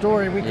my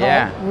story. We call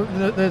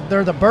it,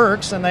 they're the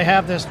Burks, and they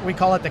have this, we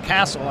call it the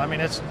castle. I mean,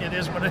 it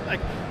is what it,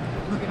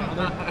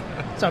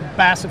 it's a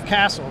massive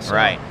castle. So,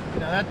 Right.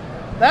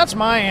 That's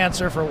my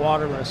answer for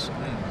waterless.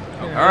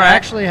 All It right.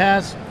 actually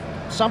has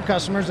some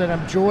customers that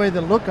enjoy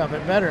the look of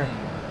it better.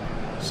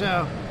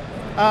 So,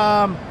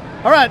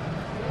 all right.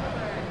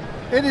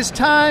 It is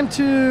time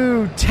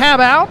to tab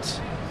out.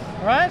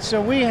 All right. So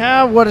we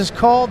have what is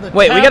called the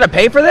Wait, we tab- got to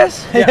pay for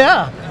this?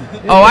 Yeah.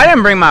 Oh, I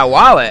didn't bring my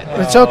wallet.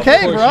 It's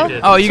okay, course bro. you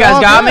did. Oh, you It's guys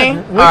all got good.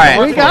 me? We, All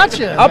right. we got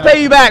you. I'll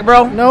pay you back,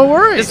 bro. No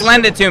worries. Just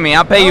lend it to me.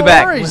 I'll pay you No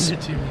back. worries.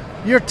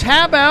 Your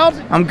tab out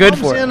I'm good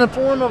comes for it. in the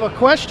form of a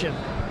question.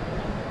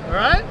 All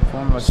right?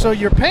 So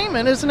your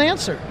payment is an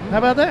answer. How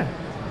about that?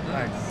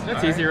 Nice.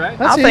 That's easy, right?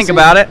 That's I'll think easy.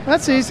 about it.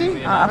 That's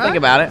easy. I'll think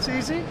about it. That's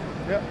easy.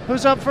 Yep.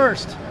 Who's up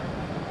first?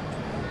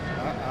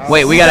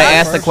 Wait, we got to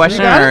ask the You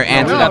question got or it?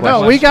 answer the No,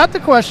 question? we got the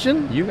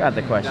question. You got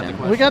the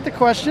question. We got the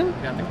question.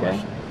 Got the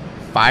question.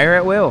 Fire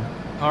at will.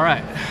 All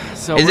right.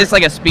 So Is this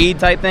like a speed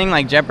type thing,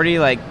 like Jeopardy?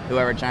 Like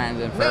whoever chimes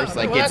in first,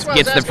 No, like well, that's why I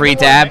was gets the asking free who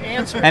wanted tab, to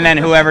answer. and then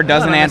whoever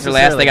doesn't Not answer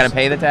last, they necessarily. got to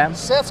pay the tab.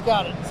 Seth's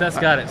got it. Seth's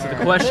got it. So the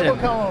We'll question,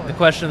 come over. the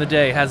question of the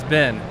day has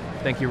been,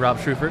 thank you, Rob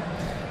Schrufert.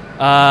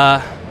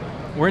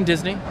 We're in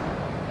Disney,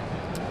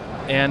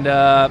 and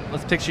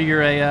let's picture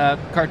you're a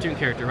cartoon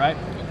character, right?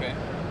 Okay.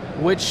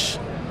 Which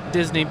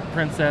Disney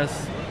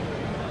princess?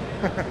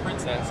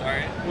 Princess, all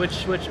right.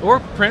 Which or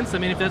prince? I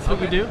mean, if that's what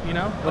we do,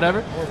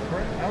 whatever.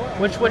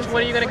 Which one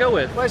are you gonna go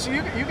with? Wait, so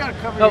you got to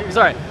cover Oh, your...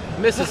 sorry,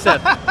 Mrs.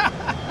 Seth.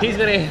 He's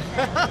gonna.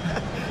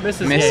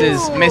 Mrs.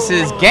 Gaines.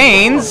 Mrs.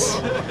 Gaines.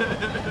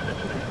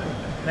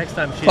 Next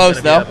time she's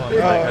Close, gonna be though. up on the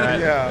mic, all right?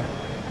 Yeah.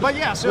 But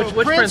yeah, so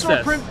Which Prince princess?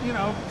 or Prince,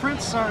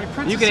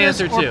 princess You can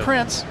answer or too.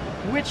 Prince,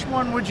 which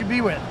one would you be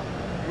with?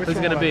 Which Who's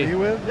one gonna would I be?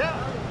 with?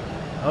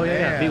 Oh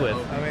yeah, be with.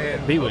 I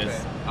mean, Be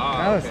with.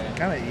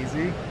 kind of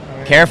easy. I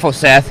mean, Careful,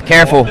 Seth.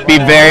 Careful. Be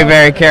very,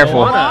 very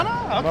careful. Moana.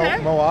 Okay.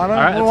 Moana. All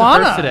right, that's the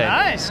Moana, first today.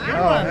 nice, good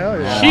Oh, one. hell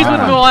yeah. She's with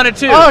Moana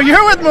too. Oh,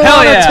 you're with Moana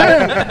Hell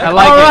yeah. too. I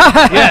like All it.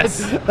 right. Yes.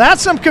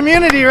 That's some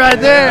community right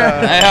there.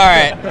 All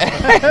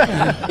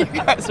right. You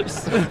guys are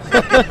so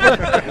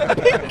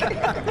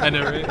I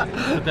know, right?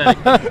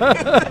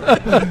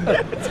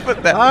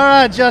 Pathetic. All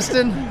right,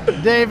 Justin,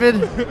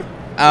 David.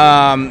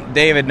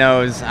 David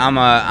knows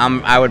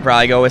I would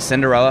probably go with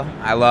Cinderella.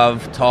 I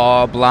love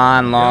tall,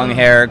 blonde, long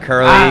hair,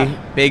 curly,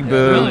 big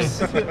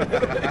boobs.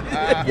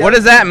 What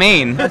does that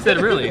mean? I said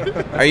really.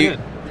 Are you?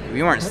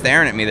 You weren't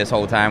staring at me this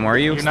whole time, were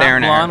you? You're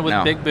staring not at her? blonde with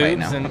No. big Wait,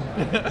 boobs no.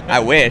 and I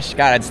wish.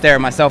 God, I'd stare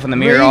at myself in the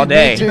mirror Me- all me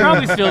day. too.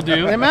 probably still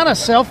do. The amount of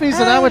selfies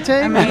that I would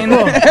take. I mean- Cool.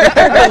 You're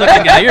a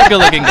good-looking guy. You're a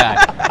good-looking guy.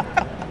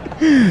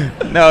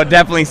 No,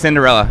 definitely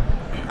Cinderella.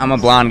 I'm a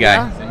blonde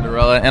guy.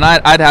 Cinderella, and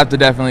I'd have to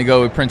definitely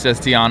go with Princess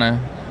Tiana,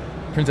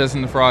 Princess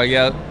and the Frog.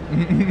 Yeah.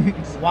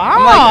 Wow.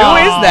 I'm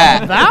like, who is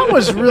that? That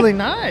was really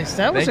nice.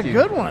 That was Thank a you.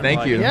 good one.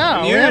 Thank you.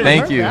 Yeah. we Yeah. haven't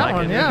Thank heard you. That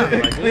one, yeah.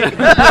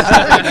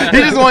 He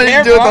just wanted you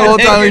to do it the whole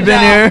time we've been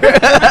here.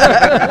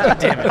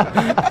 Damn it.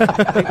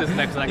 I think this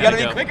next one I You gotta gotta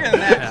be go. quicker than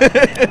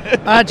that.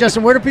 All right,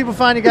 Justin, where do people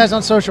find you guys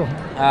on social?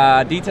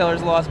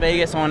 Detailers Las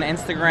Vegas on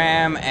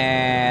Instagram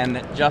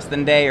and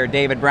Justin Day or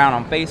David Brown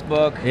on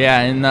Facebook.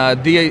 Yeah, and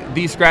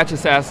the Scratch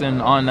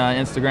Assassin on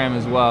Instagram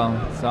as well.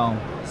 So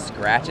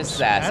Scratch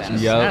Assassin.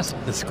 Yup.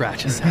 The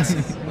Scratch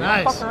Assassin.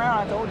 Nice. Around,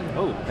 I told you.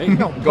 Oh, hey.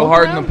 go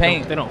hard in the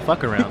paint. They don't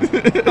fuck around.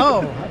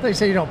 Oh, I thought you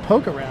said you don't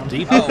poke around. Do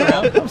you Oh, poke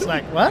around? I was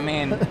like, what? I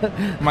mean,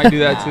 Might do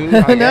that too.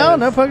 no,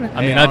 no poking.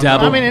 I mean, I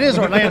dabble. I mean, it is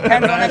Orlando.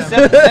 depends on if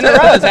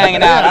Cinderella's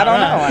hanging out. I don't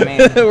know. I mean,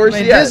 Where's I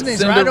mean, she at?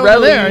 Disney's right over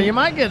there. You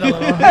might get a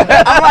little. I'm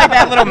like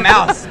that little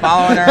mouse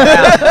following her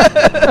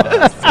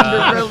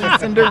around.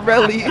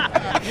 Cinderella.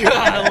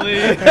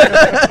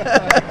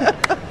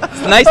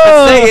 It's nice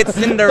to say it's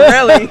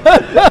Cinderella.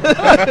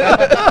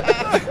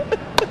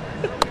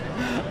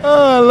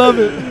 Oh, I love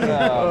it.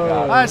 Oh,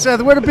 All right,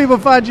 Seth, where do people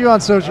find you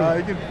on social?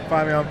 You can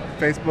find me on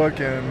Facebook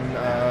and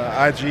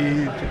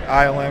IG,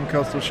 ILM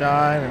Coastal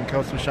Shine, and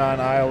Coastal Shine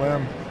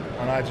ILM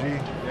on IG.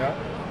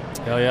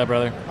 Yeah. Hell yeah,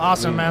 brother.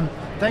 Awesome, man.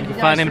 Thank you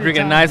guys Find him for your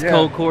drinking a time. nice Yeah.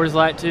 cold Coors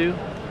Light too.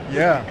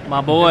 Yeah. My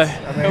boy.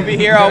 He'll be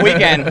here all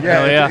weekend.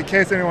 Yeah, Oh, yeah. in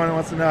case anyone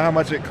wants to know how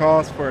much it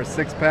costs for a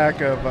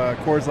 6-pack of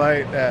Coors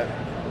Light at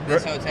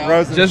This hotel?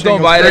 Rose and Just don't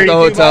Shingle buy it at Street, the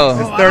hotel.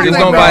 It's $30. Just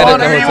don't buy it at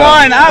the hotel.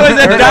 I was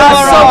 $1 It's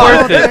so off.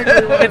 worth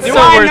it. It's Do so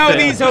I worth know it.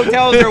 these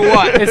hotels or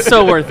what? It's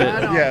so worth it.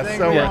 I know. Yeah, Thank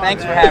so you. worth it.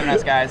 Thanks for having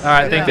us, guys. All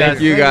right, thank you Thank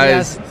guys. you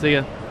guys. See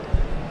ya.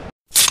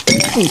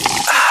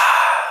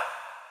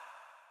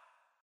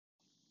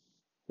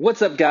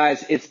 What's up,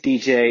 guys? It's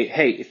DJ.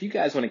 Hey, if you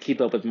guys want to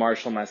keep up with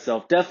Marshall and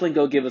myself, definitely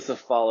go give us a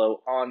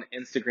follow on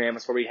Instagram.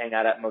 That's where we hang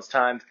out at most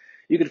times.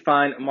 You can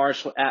find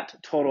Marshall at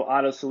Total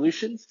Auto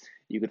Solutions.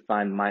 You can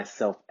find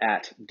myself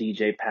at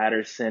DJ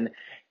Patterson.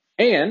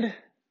 And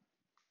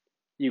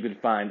you can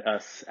find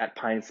us at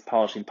Pints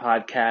Polishing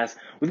Podcast.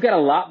 We've got a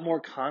lot more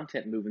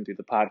content moving through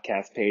the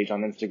podcast page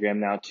on Instagram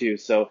now, too.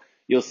 So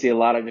you'll see a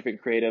lot of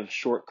different creative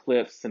short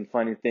clips and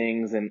funny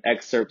things and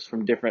excerpts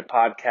from different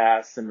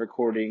podcasts and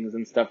recordings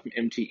and stuff from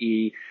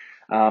MTE.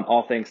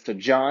 All thanks to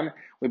John.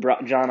 We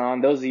brought John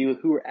on. Those of you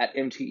who were at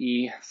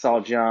MTE saw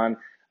John.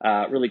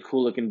 Really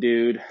cool looking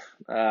dude.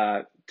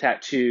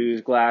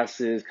 Tattoos,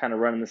 glasses, kind of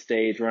running the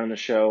stage, running the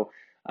show.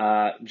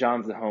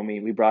 John's the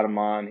homie. We brought him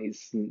on.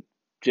 He's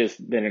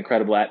just been an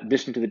incredible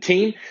addition to the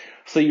team.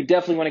 So you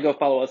definitely want to go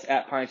follow us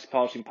at Pints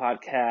Polishing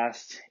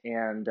Podcast.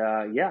 And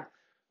yeah.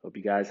 Hope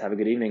you guys have a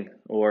good evening,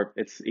 or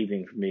it's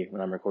evening for me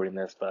when I'm recording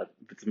this, but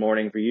if it's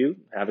morning for you,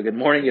 have a good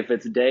morning. If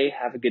it's day,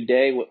 have a good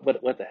day. What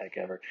the heck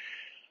ever.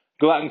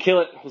 Go out and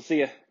kill it. We'll see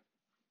you.